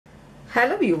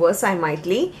Hello viewers, I'm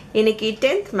Maitli. இன்னைக்கு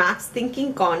 10th Maths Thinking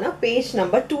Corner page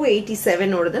number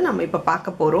 287 ஓடது நம்ம இப்ப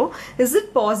பார்க்க போறோம். Is it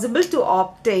possible to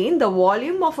obtain the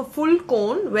volume of a full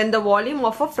cone when the volume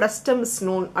of a frustum is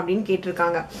known அப்படினு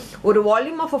கேட்டிருக்காங்க. ஒரு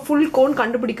volume of a full cone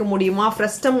கண்டுபிடிக்க முடியுமா?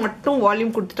 frustum மட்டும்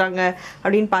volume கொடுத்துட்டாங்க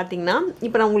அப்படினு பாத்தீங்கன்னா,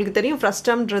 இப்போ நான் உங்களுக்கு தெரியும்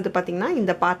frustumன்றது பாத்தீங்கன்னா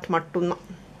இந்த பார்ட் மட்டும் தான்.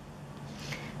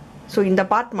 சோ இந்த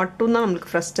பார்ட் மட்டும் தான்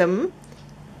நமக்கு frustum.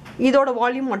 இதோட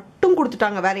வால்யூம் மட்டும்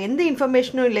கொடுத்துட்டாங்க, வேற எந்த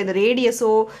இன்ஃபர்மேஷனும் இல்லை, இந்த ரேடியஸோ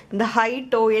இந்த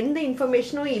ஹைட்டோ எந்த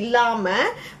இன்ஃபர்மேஷனும் இல்லாம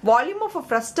வால்யூம் ஆஃப்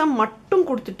ஃப்ரஸ்டம் மட்டும்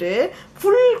கொடுத்துட்டு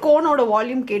ஃபுல் கோனோட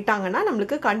வால்யூம் கேட்டாங்கன்னா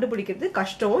நம்மளுக்கு கண்டுபிடிக்கிறது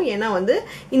கஷ்டம். ஏன்னா வந்து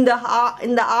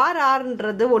இந்த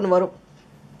ஆர்ன்றது ஒன்று வரும்,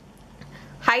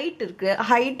 ஹைட் இருக்கு,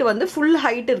 ஹைட் வந்து ஃபுல்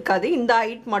ஹைட் இருக்காது, இந்த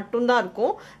ஹைட் மட்டும் தான்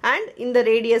இருக்கும். அண்ட் இந்த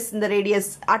ரேடியஸ்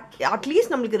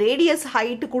அட்லீஸ்ட் நம்மளுக்கு ரேடியஸ்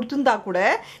ஹைட் கொடுத்துருந்தா கூட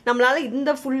நம்மளால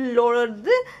இந்த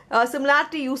ஃபுல்லோடது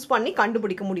சிமிலாரிட்டி யூஸ் பண்ணி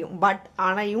கண்டுபிடிக்க முடியும். பட்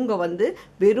ஆனால் இவங்க வந்து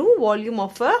வெறும் வால்யூம்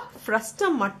ஆஃப்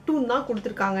ஃப்ரஸ்டம் மட்டும் தான்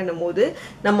கொடுத்துருக்காங்கன்னும் போது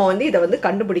நம்ம வந்து இதை வந்து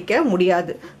கண்டுபிடிக்க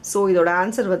முடியாது. ஸோ இதோட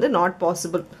ஆன்சர் வந்து நாட்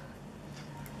பாசிபிள்.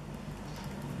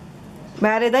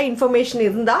 வேற ஏதாவது இன்ஃபர்மேஷன்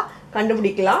இருந்தால்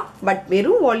கண்டுபிடிக்கலாம், பட்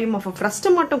வெறும் வால்யூம் ஆஃப்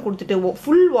ஃப்ரஸ்டம் மட்டும் கொடுத்துட்டு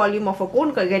ஃபுல் வால்யூம் ஆஃப்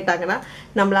கோன் கேட்டாங்கன்னா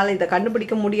நம்மளால இதை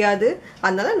கண்டுபிடிக்க முடியாது.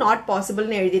 அதனால நாட்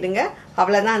பாசிபிள்னு எழுதிடுங்க.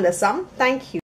 அவ்வளோதான் அந்த சம். தேங்க்யூ.